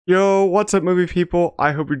Yo, what's up movie people?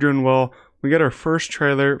 I hope you're doing well. We got our first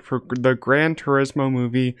trailer for the Gran Turismo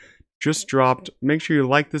movie just dropped. Make sure you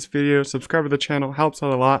like this video, subscribe to the channel, helps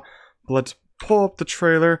out a lot. But let's pull up the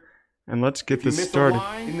trailer and let's get this started.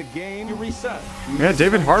 In the game, you reset. Yeah,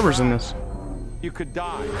 David Harbour's in this. You could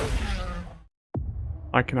die.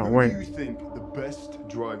 I cannot Who wait. do you think the best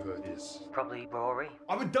driver is? Probably Rory.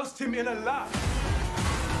 I would dust him in a lap.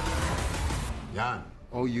 Jan.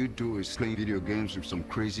 All you do is play video games with some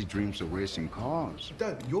crazy dreams of racing cars.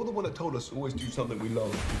 Dad, you're the one that told us to always do something we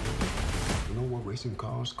love. You know what racing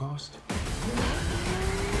cars cost?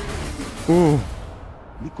 Ooh,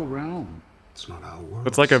 Look around. It's not our world.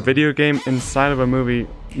 it's like a video game inside of a movie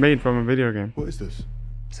made from a video game. What is this?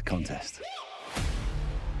 It's a contest.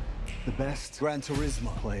 The best Gran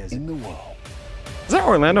Turismo players in the world Is that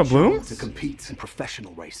Orlando Bloom? to compete in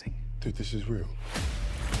professional racing. Dude, this is real.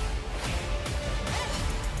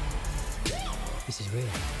 This is real.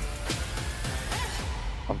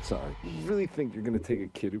 I'm sorry. You really think you're gonna take a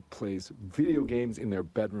kid who plays video games in their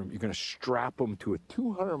bedroom, you're gonna strap him to a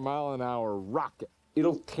 200-mile-an-hour rocket?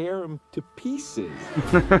 It'll tear him to pieces.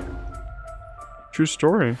 True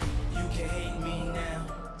story.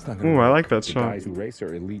 It's not gonna Ooh, I work. like that The song. guys who race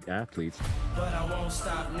are elite athletes. But I won't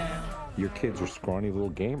stop now. Your kids are scrawny little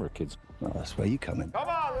gamer kids. Well, that's where you come in. Come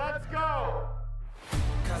on, let's go.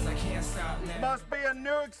 Cause I can't stop now. Must be a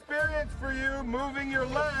new experience for you, moving your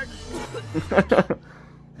legs.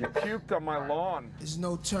 You puked on my lawn. There's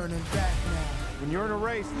no turning back now. When you're in a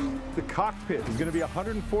race, the cockpit is going to be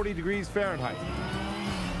 140 degrees Fahrenheit.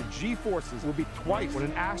 The G-forces will be twice what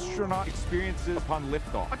an astronaut experiences upon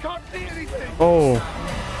liftoff. I can't see anything. Oh,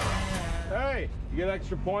 Hey, you get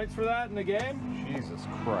extra points for that in the game? Jesus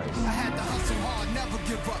Christ. I had to hustle hard, never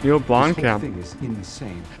give up. Yo, blonde This whole cap. thing is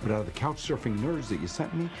insane, but out of the couch surfing nerds that you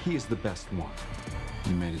sent me, he is the best one.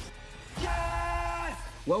 You made it.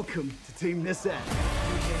 Welcome to Team This End.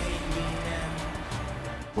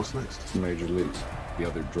 What's next? Major leagues. The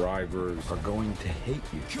other drivers are going to hate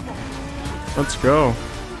you. Let's go.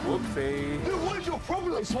 Whoopsie. Dude, what is your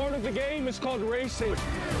problem? It's part of the game. It's called racing. But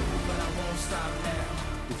I won't stop now.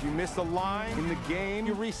 If you miss a line in the game,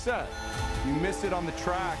 you reset. You miss it on the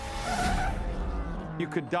track, you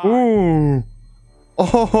could die. Ooh.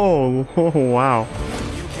 Oh, wow.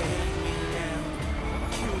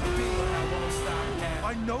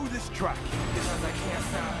 I know this track. Cause I can't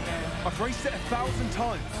stop now. I've raced it 1,000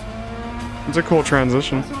 times. It's a cool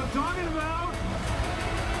transition. That's what I'm talking about.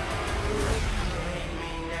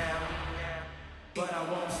 But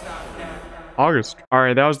I won't stop now. August.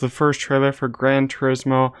 Alright, that was the first trailer for Gran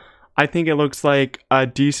Turismo. I think it looks like a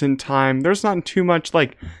decent time. There's not too much, there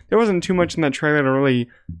wasn't too much in that trailer to really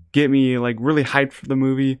get me, really hyped for the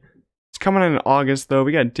movie. It's coming out in August, though.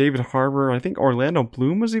 We got David Harbour. I think Orlando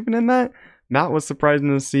Bloom was even in that. That was surprising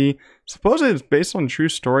to see. Supposedly it's based on a true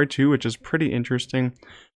story, too, which is pretty interesting.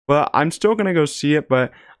 But I'm still going to go see it,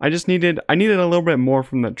 but I needed a little bit more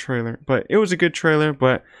from that trailer. But it was a good trailer,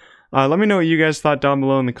 but let me know what you guys thought down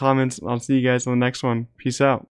below in the comments. I'll see you guys in the next one. Peace out.